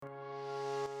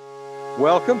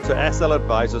Welcome to SL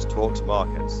Advisors Talks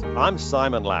Markets. I'm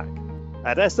Simon Lack.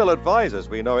 At SL Advisors,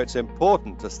 we know it's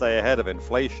important to stay ahead of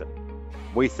inflation.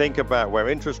 We think about where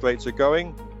interest rates are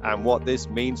going and what this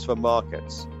means for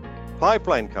markets.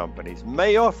 Pipeline companies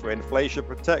may offer inflation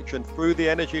protection through the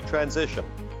energy transition.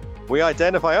 We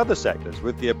identify other sectors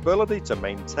with the ability to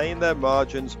maintain their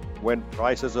margins when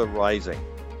prices are rising.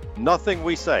 Nothing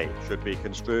we say should be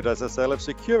construed as a sale of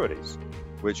securities,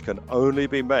 which can only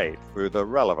be made through the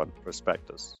relevant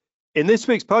prospectus. In this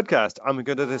week's podcast, I'm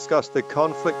going to discuss the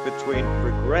conflict between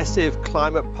progressive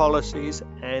climate policies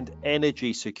and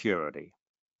energy security.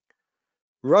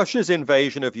 Russia's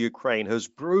invasion of Ukraine has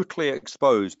brutally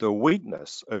exposed the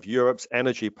weakness of Europe's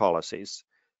energy policies.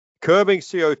 Curbing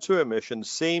CO2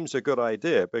 emissions seems a good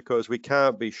idea because we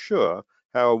can't be sure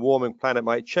how a warming planet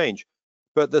might change,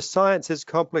 but the science is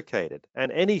complicated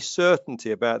and any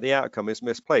certainty about the outcome is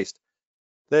misplaced.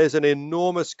 There's an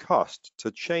enormous cost to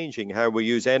changing how we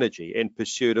use energy in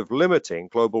pursuit of limiting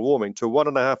global warming to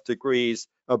 1.5 degrees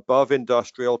above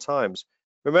industrial times.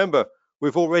 Remember,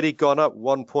 we've already gone up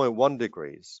 1.1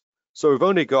 degrees, so we've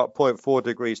only got 0.4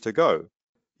 degrees to go.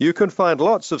 You can find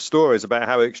lots of stories about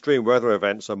how extreme weather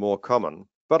events are more common,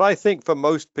 but I think for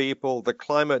most people, the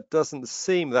climate doesn't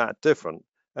seem that different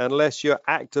unless you're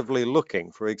actively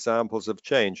looking for examples of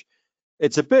change.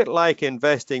 It's a bit like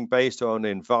investing based on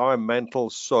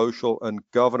environmental, social, and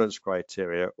governance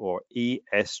criteria, or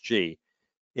ESG.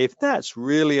 If that's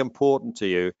really important to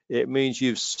you, it means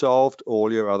you've solved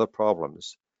all your other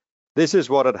problems. This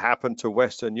is what had happened to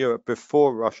Western Europe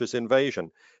before Russia's invasion.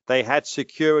 They had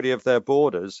security of their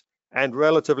borders and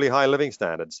relatively high living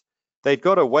standards. They'd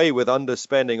got away with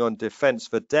underspending on defense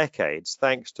for decades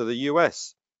thanks to the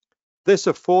US. This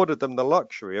afforded them the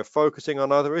luxury of focusing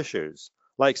on other issues,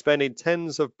 like spending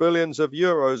tens of billions of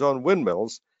euros on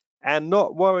windmills and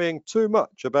not worrying too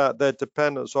much about their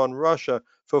dependence on Russia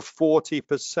for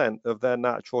 40% of their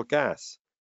natural gas.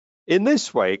 In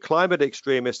this way, climate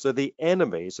extremists are the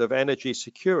enemies of energy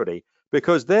security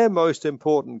because their most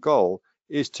important goal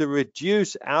is to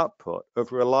reduce output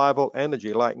of reliable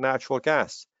energy like natural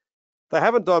gas. They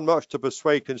haven't done much to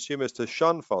persuade consumers to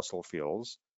shun fossil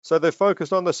fuels, so they're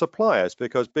focused on the suppliers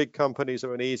because big companies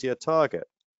are an easier target.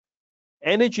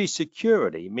 Energy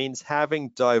security means having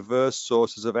diverse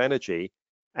sources of energy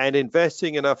and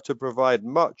investing enough to provide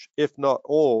much, if not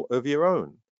all, of your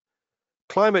own.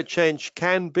 Climate change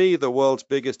can be the world's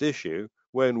biggest issue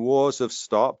when wars have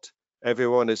stopped,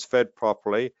 everyone is fed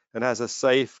properly, and has a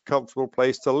safe, comfortable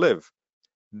place to live.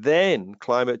 Then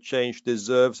climate change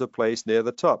deserves a place near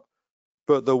the top.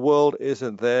 But the world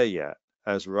isn't there yet,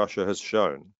 as Russia has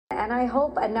shown. And I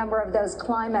hope a number of those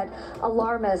climate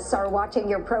alarmists are watching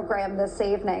your program this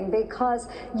evening, because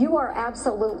you are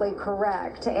absolutely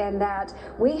correct in that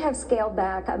we have scaled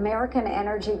back American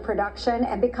energy production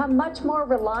and become much more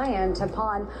reliant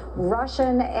upon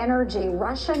Russian energy,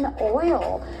 Russian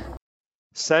oil.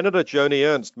 Senator Joni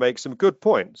Ernst makes some good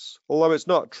points. Although it's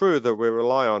not true that we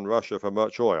rely on Russia for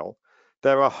much oil,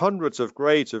 there are hundreds of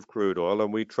grades of crude oil,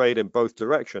 and we trade in both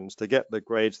directions to get the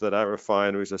grades that our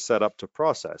refineries are set up to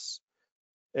process.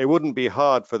 It wouldn't be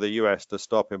hard for the US to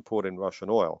stop importing Russian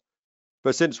oil.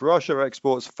 But since Russia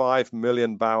exports 5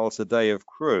 million barrels a day of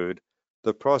crude,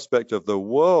 the prospect of the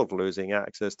world losing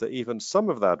access to even some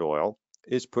of that oil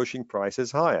is pushing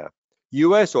prices higher.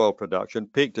 US oil production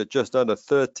peaked at just under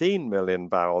 13 million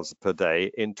barrels per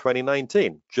day in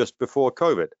 2019, just before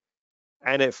COVID.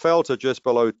 And it fell to just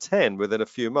below 10 within a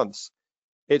few months.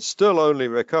 It's still only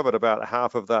recovered about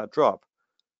half of that drop.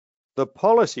 The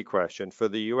policy question for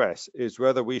the US is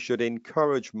whether we should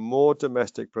encourage more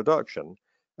domestic production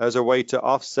as a way to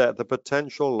offset the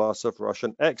potential loss of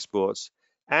Russian exports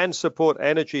and support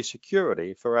energy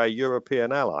security for our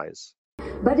European allies.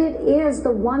 But it is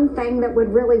the one thing that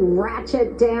would really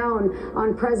ratchet down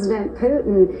on President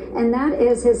Putin, and that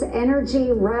is his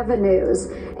energy revenues.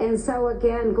 And so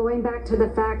again, going back to the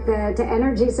fact that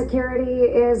energy security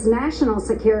is national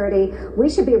security, we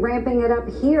should be ramping it up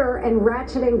here and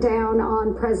ratcheting down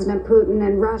on President Putin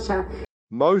and Russia.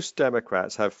 Most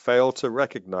Democrats have failed to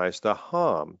recognize the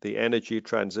harm the energy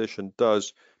transition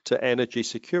does to energy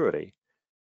security.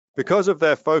 Because of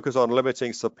their focus on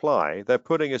limiting supply, they're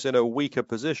putting us in a weaker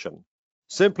position.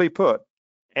 Simply put,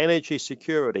 energy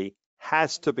security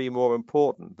has to be more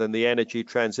important than the energy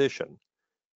transition.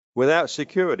 Without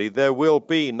security, there will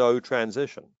be no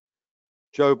transition.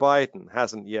 Joe Biden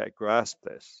hasn't yet grasped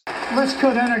this. Let's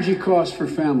cut energy costs for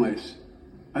families.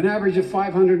 An average of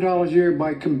 $500 a year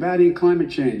by combating climate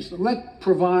change. Let's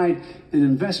provide an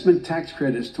investment tax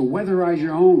credits to weatherize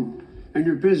your home and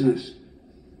your business,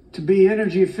 to be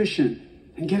energy efficient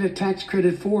and get a tax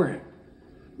credit for it.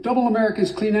 Double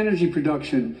America's clean energy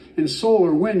production in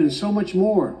solar, wind, and so much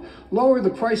more. Lower the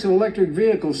price of electric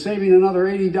vehicles, saving another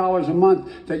 $80 a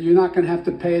month that you're not going to have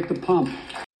to pay at the pump.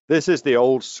 This is the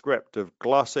old script of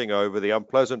glossing over the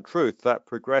unpleasant truth that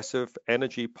progressive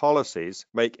energy policies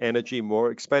make energy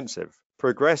more expensive.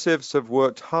 Progressives have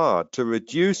worked hard to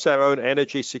reduce their own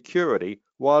energy security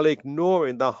while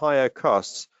ignoring the higher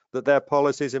costs that their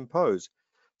policies impose.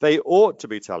 They ought to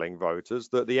be telling voters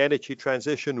that the energy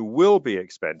transition will be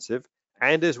expensive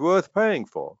and is worth paying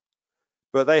for.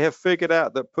 But they have figured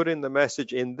out that putting the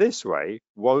message in this way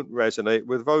won't resonate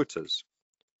with voters.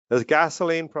 As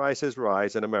gasoline prices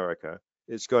rise in America,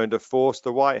 it's going to force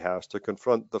the White House to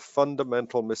confront the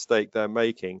fundamental mistake they're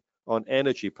making on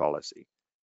energy policy.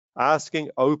 Asking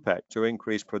OPEC to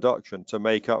increase production to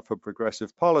make up for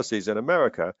progressive policies in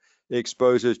America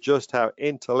exposes just how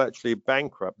intellectually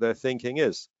bankrupt their thinking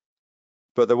is.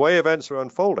 But the way events are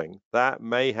unfolding, that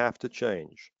may have to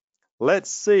change. Let's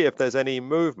see if there's any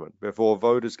movement before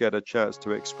voters get a chance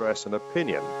to express an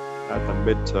opinion at the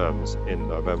midterms in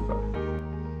November.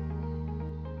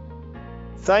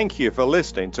 Thank you for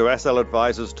listening to SL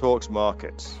Advisors Talks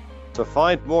Markets. To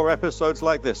find more episodes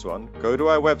like this one, go to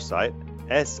our website,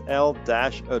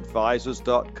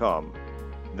 sl-advisors.com.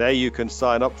 There you can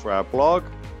sign up for our blog,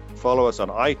 follow us on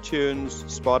iTunes,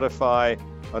 Spotify,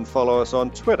 and follow us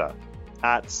on Twitter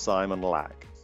 @SimonLack.